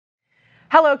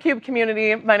Hello CUBE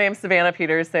community, my name's Savannah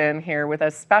Peterson here with a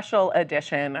special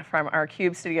edition from our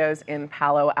CUBE studios in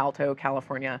Palo Alto,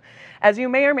 California. As you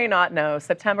may or may not know,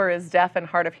 September is Deaf and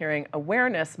Hard of Hearing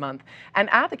Awareness Month, and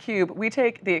at theCUBE we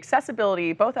take the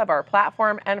accessibility both of our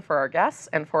platform and for our guests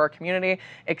and for our community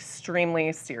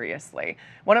extremely seriously.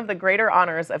 One of the greater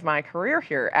honors of my career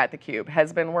here at theCUBE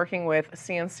has been working with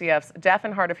CNCF's Deaf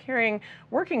and Hard of Hearing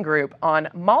Working Group on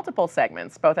multiple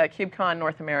segments, both at KubeCon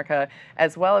North America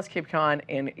as well as KubeCon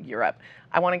in Europe.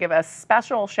 I want to give a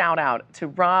special shout out to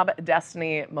Rob,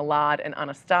 Destiny, Milad, and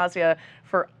Anastasia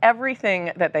for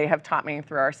everything that they have taught me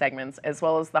through our segments, as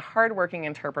well as the hardworking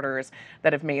interpreters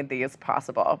that have made these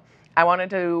possible. I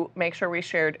wanted to make sure we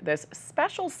shared this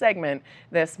special segment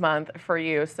this month for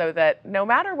you so that no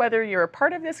matter whether you're a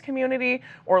part of this community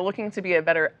or looking to be a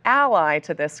better ally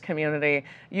to this community,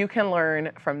 you can learn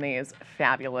from these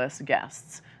fabulous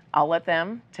guests. I'll let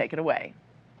them take it away.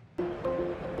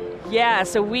 Yeah,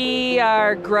 so we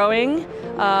are growing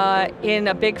in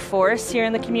a big force here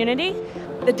in the community.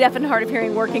 The Deaf and Hard of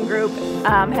Hearing Working Group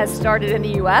has started in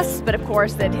the US, but of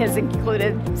course it has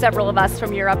included several of us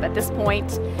from Europe at this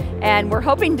point. And we're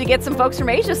hoping to get some folks from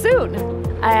Asia soon.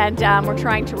 And we're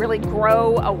trying to really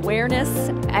grow awareness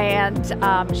and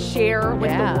share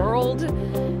with the world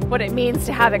what it means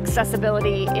to have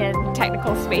accessibility in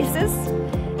technical spaces.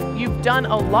 You've done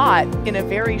a lot in a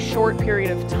very short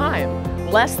period of time.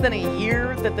 Less than a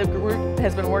year that the group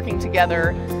has been working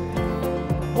together.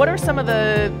 What are some of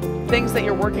the things that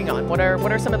you're working on? What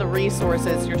are some of the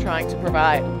resources you're trying to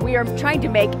provide? We are trying to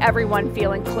make everyone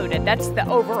feel included. That's the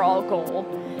overall goal.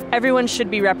 Everyone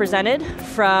should be represented,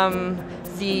 from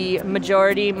the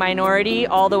majority, minority,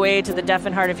 all the way to the deaf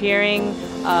and hard of hearing,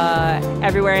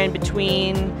 everywhere in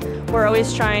between. We're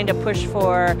always trying to push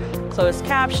for closed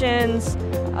captions.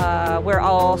 We're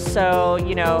also,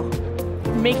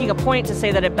 making a point to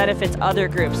say that it benefits other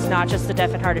groups, not just the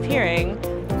deaf and hard of hearing.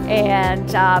 And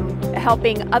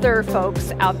helping other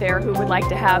folks out there who would like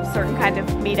to have certain kind of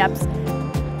meetups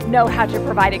know how to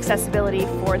provide accessibility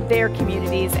for their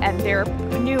communities and their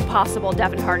new possible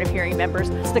deaf and hard of hearing members.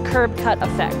 It's the curb cut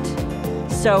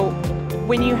effect. So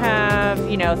when you have,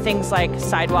 things like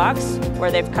sidewalks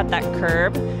where they've cut that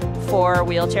curb for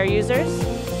wheelchair users,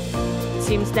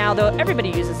 seems now though everybody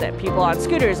uses it. People on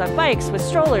scooters, on bikes, with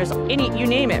strollers, you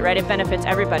name it, right? It benefits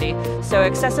everybody. So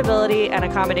accessibility and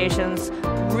accommodations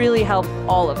really help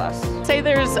all of us. Say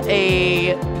there's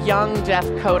a young deaf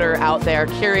coder out there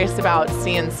curious about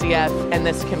CNCF and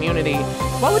this community.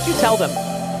 What would you tell them?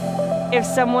 If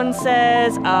someone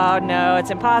says, oh no,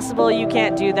 it's impossible, you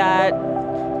can't do that,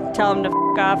 tell them to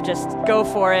f off, just go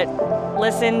for it.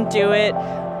 Listen, do it,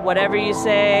 whatever you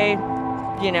say,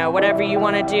 whatever you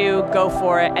want to do, go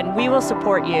for it, and we will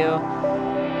support you.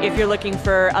 If you're looking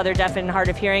for other deaf and hard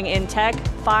of hearing in tech,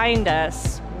 find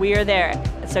us. We are there.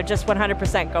 So just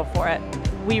 100% go for it.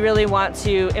 We really want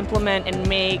to implement and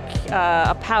make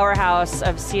a powerhouse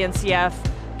of CNCF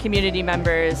community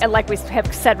members. And like we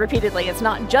have said repeatedly, it's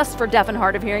not just for deaf and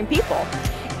hard of hearing people.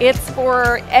 It's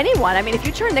for anyone. I mean, if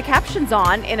you turn the captions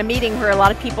on in a meeting where a lot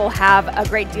of people have a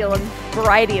great deal of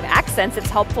variety of accents,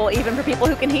 it's helpful even for people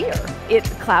who can hear. It's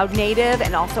cloud native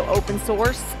and also open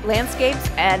source landscapes,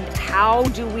 and how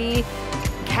do we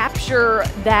capture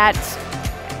that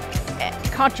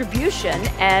contribution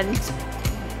and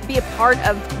be a part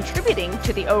of contributing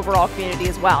to the overall community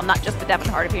as well, not just the deaf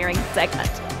and hard of hearing segment.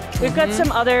 We've got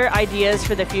some other ideas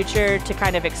for the future to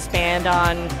kind of expand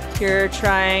on. You're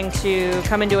trying to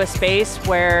come into a space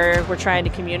where we're trying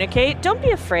to communicate. Don't be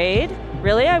afraid.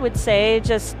 Really, I would say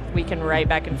just we can write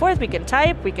back and forth, we can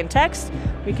type, we can text,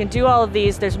 we can do all of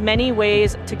these. There's many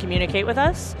ways to communicate with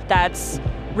us. That's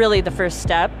really the first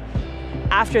step.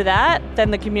 After that, then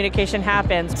the communication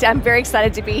happens. I'm very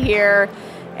excited to be here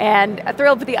and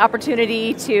thrilled for the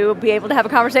opportunity to be able to have a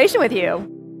conversation with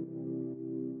you.